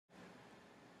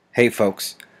Hey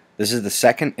folks, this is the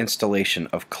second installation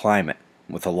of Climate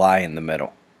with a lie in the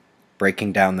middle,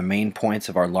 breaking down the main points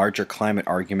of our larger climate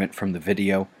argument from the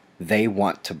video, They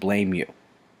Want to Blame You.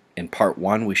 In part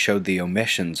 1 we showed the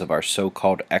omissions of our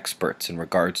so-called experts in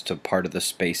regards to part of the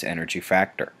space energy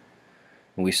factor,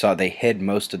 and we saw they hid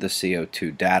most of the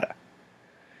CO2 data.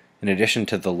 In addition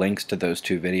to the links to those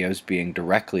two videos being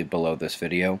directly below this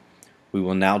video, we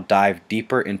will now dive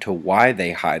deeper into why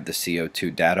they hide the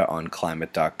CO2 data on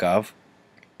climate.gov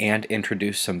and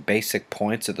introduce some basic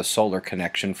points of the solar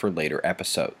connection for later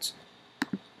episodes.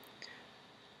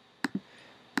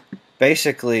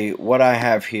 Basically, what I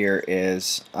have here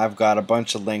is I've got a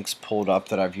bunch of links pulled up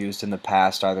that I've used in the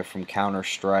past, either from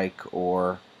Counter-Strike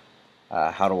or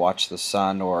How to Watch the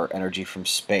Sun or Energy from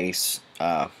Space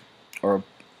or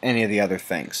any of the other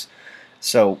things.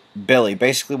 So, Billy,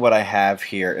 basically what I have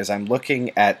here is I'm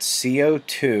looking at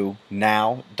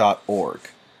co2now.org.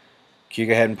 Can you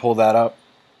go ahead and pull that up?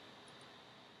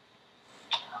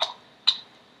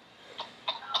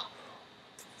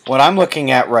 What I'm looking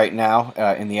at right now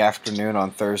in the afternoon on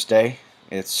Thursday,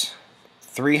 it's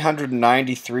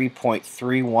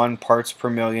 393.31 parts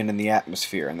per million in the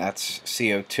atmosphere, and that's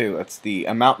CO2. That's the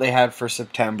amount they had for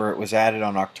September. It was added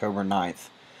on October 9th.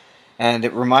 And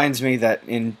it reminds me that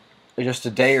in just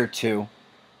a day or two,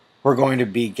 we're going to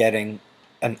be getting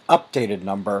an updated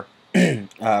number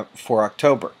for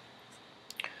October.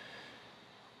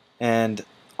 And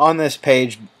on this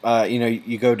page,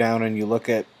 you go down and you look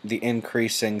at the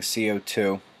increasing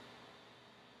CO2.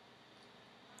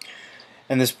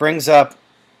 And this brings up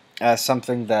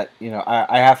something that,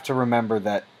 I have to remember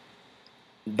that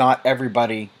not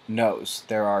everybody knows.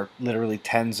 There are literally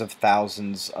tens of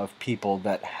thousands of people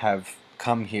that have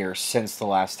come here since the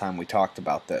last time we talked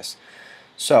about this.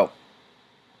 So,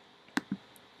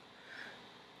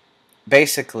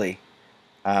 basically,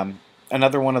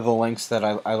 another one of the links that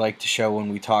I like to show when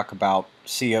we talk about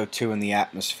CO2 in the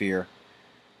atmosphere,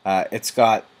 it's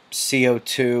got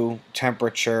CO2,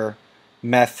 temperature,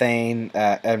 methane,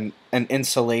 and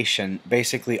insulation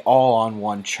basically all on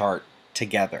one chart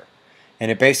together. And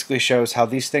it basically shows how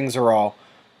these things are all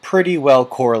pretty well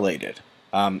correlated.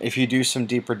 If you do some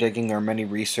deeper digging, there are many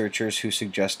researchers who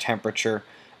suggest temperature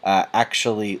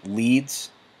actually leads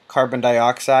carbon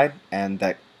dioxide, and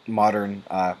that modern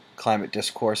climate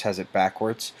discourse has it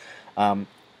backwards.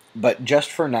 But just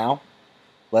for now,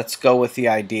 let's go with the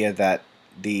idea that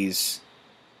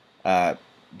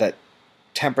that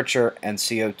temperature and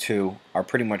CO2 are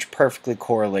pretty much perfectly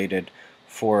correlated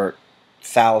for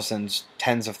thousands,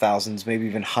 tens of thousands, maybe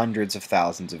even hundreds of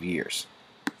thousands of years.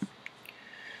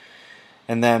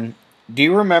 And then, do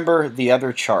you remember the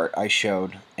other chart I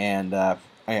showed? And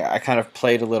I kind of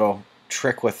played a little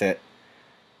trick with it.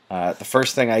 The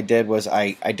first thing I did was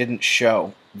I didn't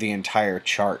show the entire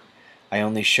chart. I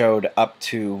only showed up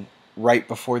to right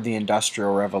before the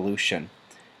Industrial Revolution.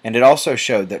 And it also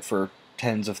showed that for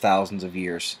tens of thousands of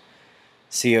years,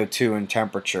 CO2 and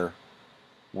temperature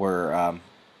were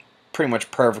pretty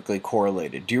much perfectly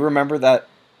correlated. Do you remember that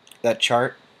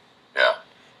chart? Yeah.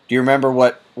 Do you remember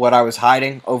what I was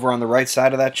hiding over on the right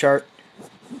side of that chart?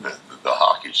 The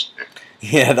hockey stick.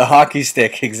 Yeah, the hockey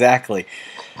stick, exactly.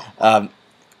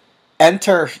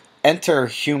 Enter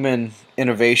human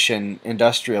innovation,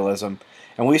 industrialism,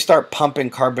 and we start pumping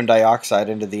carbon dioxide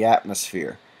into the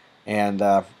atmosphere. And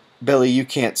Billy, you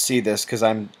can't see this because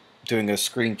I'm doing a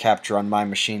screen capture on my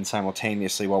machine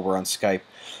simultaneously while we're on Skype.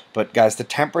 But guys, the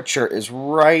temperature is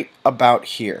right about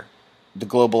here. The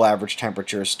global average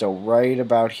temperature is still right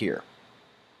about here.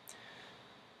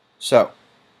 So,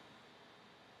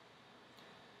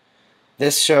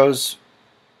 this shows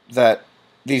that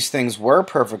these things were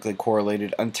perfectly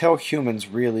correlated until humans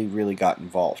really got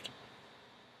involved.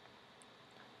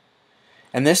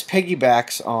 And this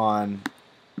piggybacks on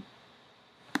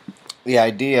the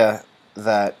idea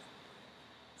that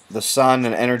the sun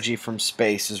and energy from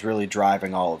space is really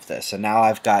driving all of this. And now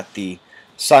I've got the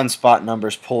sunspot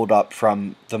numbers pulled up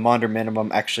from the Maunder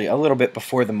minimum, actually a little bit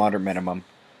before the Maunder minimum,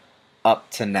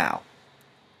 up to now.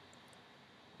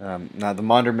 Now the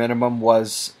Maunder minimum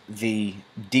was the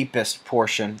deepest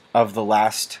portion of the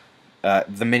last,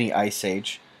 the mini ice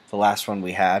age, the last one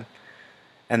we had,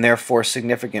 and therefore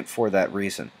significant for that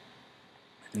reason.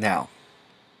 Now,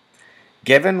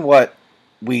 given what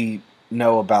we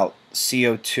know about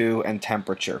CO2 and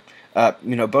temperature,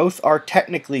 both are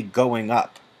technically going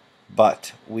up.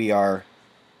 But we are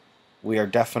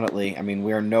definitely,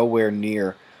 we are nowhere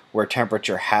near where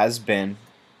temperature has been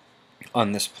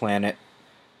on this planet.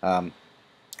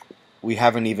 We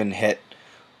haven't even hit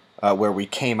where we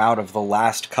came out of the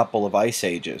last couple of ice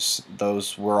ages.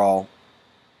 Those were all,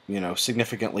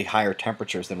 significantly higher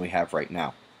temperatures than we have right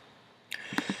now.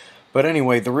 But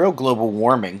anyway, the real global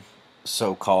warming,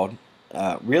 so-called,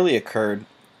 really occurred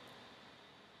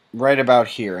right about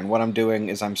here. And what I'm doing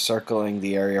is I'm circling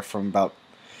the area from about,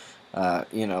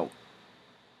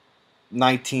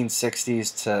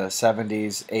 1960s to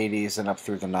 70s, 80s, and up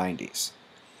through the 90s.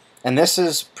 And this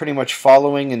is pretty much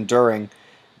following and during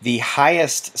the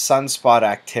highest sunspot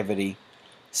activity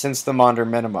since the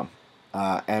modern minimum.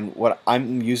 And what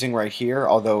I'm using right here,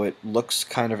 although it looks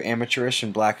kind of amateurish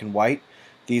in black and white,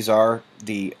 these are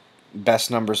the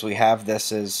best numbers we have.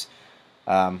 This is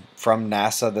from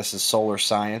NASA. This is Solar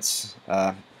Science,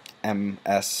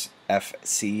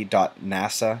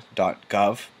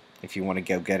 msfc.nasa.gov, if you want to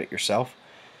go get it yourself.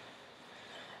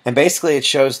 And basically it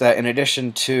shows that in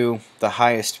addition to the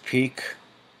highest peak,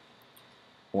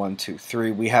 1, 2,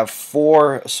 3, we have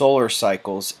 4 solar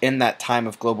cycles in that time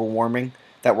of global warming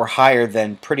that were higher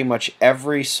than pretty much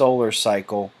every solar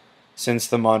cycle since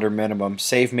the modern minimum,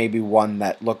 save maybe one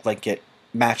that looked like it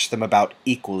matched them about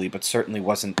equally, but certainly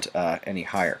wasn't any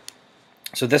higher.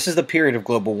 So this is the period of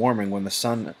global warming when the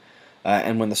sun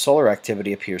and when the solar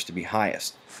activity appears to be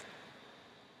highest.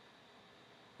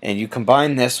 And you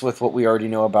combine this with what we already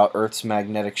know about Earth's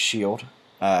magnetic shield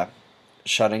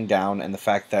shutting down and the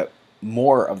fact that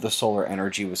more of the solar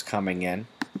energy was coming in.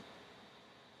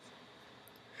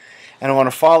 And I want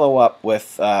to follow up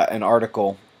with an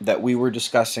article that we were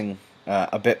discussing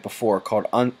a bit before called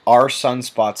Are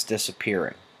Sunspots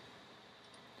Disappearing?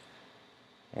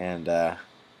 And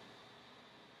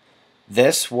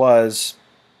this was,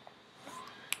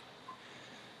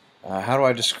 how do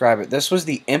I describe it? This was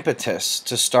the impetus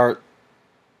to start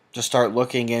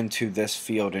looking into this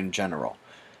field in general.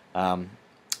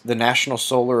 The National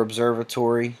Solar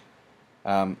Observatory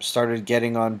started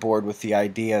getting on board with the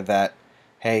idea that,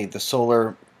 hey, the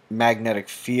solar magnetic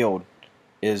field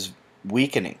is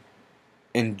weakening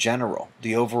in general.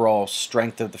 The overall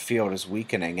strength of the field is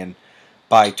weakening, and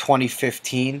by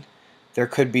 2015, there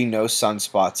could be no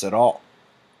sunspots at all.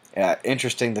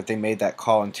 Interesting that they made that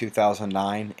call in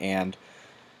 2009, and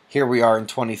here we are in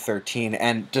 2013,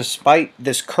 and despite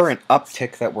this current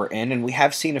uptick that we're in, and we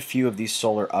have seen a few of these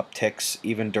solar upticks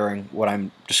even during what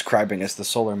I'm describing as the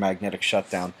solar magnetic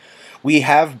shutdown, we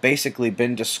have basically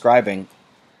been describing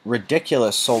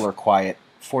ridiculous solar quiet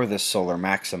for this solar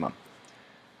maximum.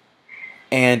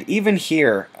 And even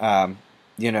here,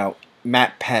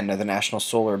 Matt Penn of the National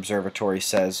Solar Observatory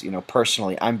says,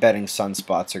 personally, I'm betting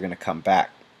sunspots are going to come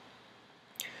back.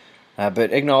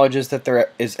 But acknowledges that there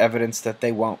is evidence that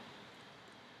they won't.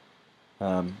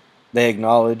 They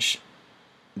acknowledge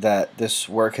that this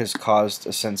work has caused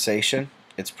a sensation.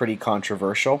 It's pretty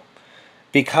controversial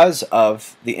because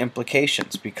of the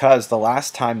implications. Because the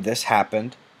last time this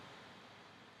happened,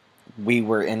 we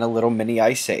were in a little mini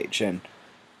ice age. And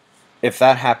if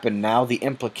that happened now, the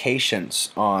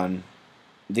implications on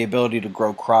the ability to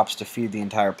grow crops to feed the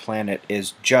entire planet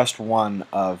is just one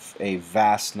of a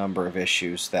vast number of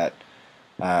issues that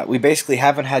we basically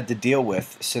haven't had to deal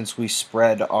with since we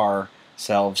spread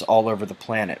ourselves all over the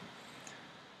planet.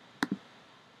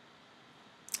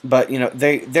 But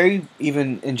they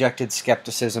even injected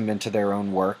skepticism into their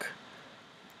own work,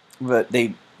 but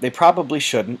they probably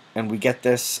shouldn't. And we get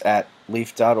this at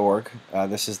leaf.org.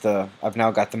 This is I've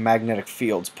now got the magnetic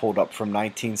fields pulled up from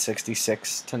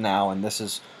 1966 to now, and this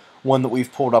is one that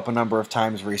we've pulled up a number of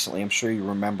times recently. I'm sure you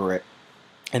remember it.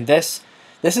 And this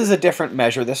is a different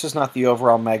measure. This is not the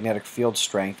overall magnetic field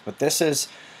strength, but this is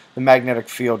the magnetic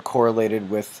field correlated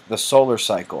with the solar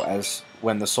cycle, as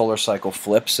when the solar cycle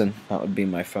flips, and that would be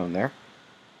my phone there.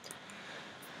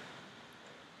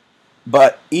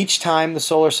 But each time the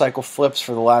solar cycle flips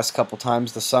for the last couple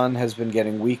times, the sun has been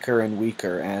getting weaker and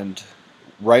weaker, and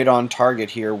right on target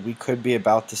here, we could be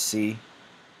about to see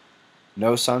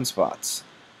no sunspots,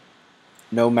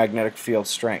 no magnetic field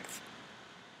strength.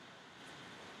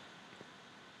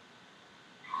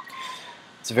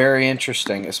 It's very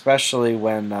interesting, especially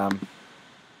when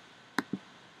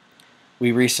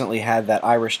we recently had that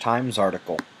Irish Times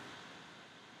article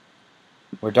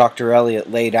where Dr.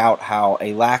 Elliott laid out how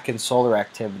a lack in solar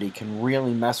activity can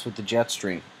really mess with the jet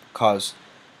stream, cause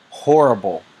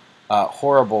horrible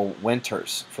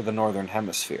winters for the northern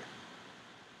hemisphere,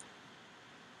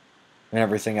 and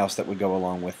everything else that would go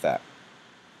along with that.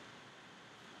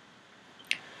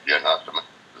 Yeah, not the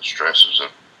stresses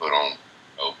that put on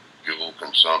fuel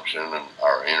consumption and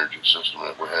our energy system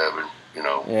that we're having,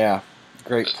 Yeah,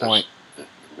 great point. It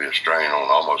would be a strain on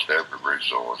almost every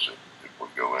resource if we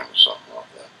go into something like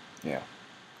that. Yeah,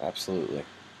 absolutely.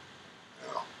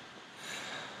 Yeah.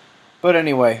 But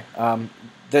anyway,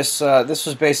 this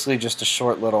was basically just a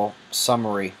short little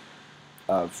summary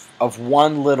of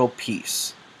one little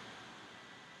piece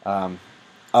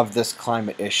of this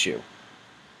climate issue.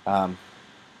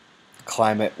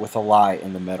 Climate with a lie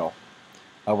in the middle.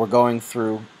 We're going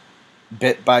through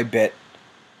bit by bit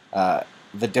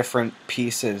the different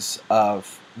pieces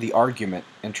of the argument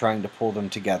and trying to pull them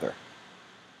together.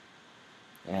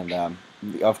 And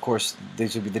of course,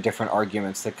 these would be the different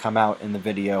arguments that come out in the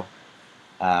video.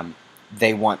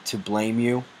 They want to blame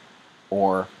you,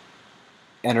 or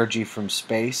energy from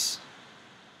space.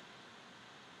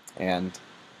 And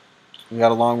we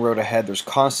got a long road ahead. There's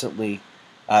constantly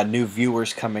new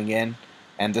viewers coming in,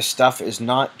 and this stuff is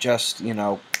not just, you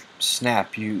know,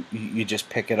 snap, you just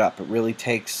pick it up. It really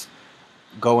takes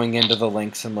going into the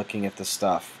links and looking at the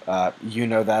stuff. You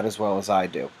know that as well as I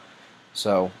do.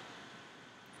 So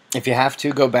if you have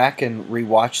to, go back and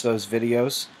rewatch those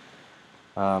videos,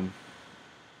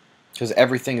 because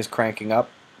everything is cranking up,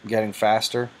 getting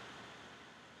faster,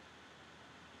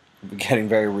 getting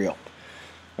very real.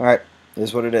 Alright, it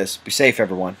is what it is. Be safe,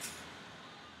 everyone.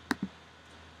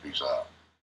 Peace out.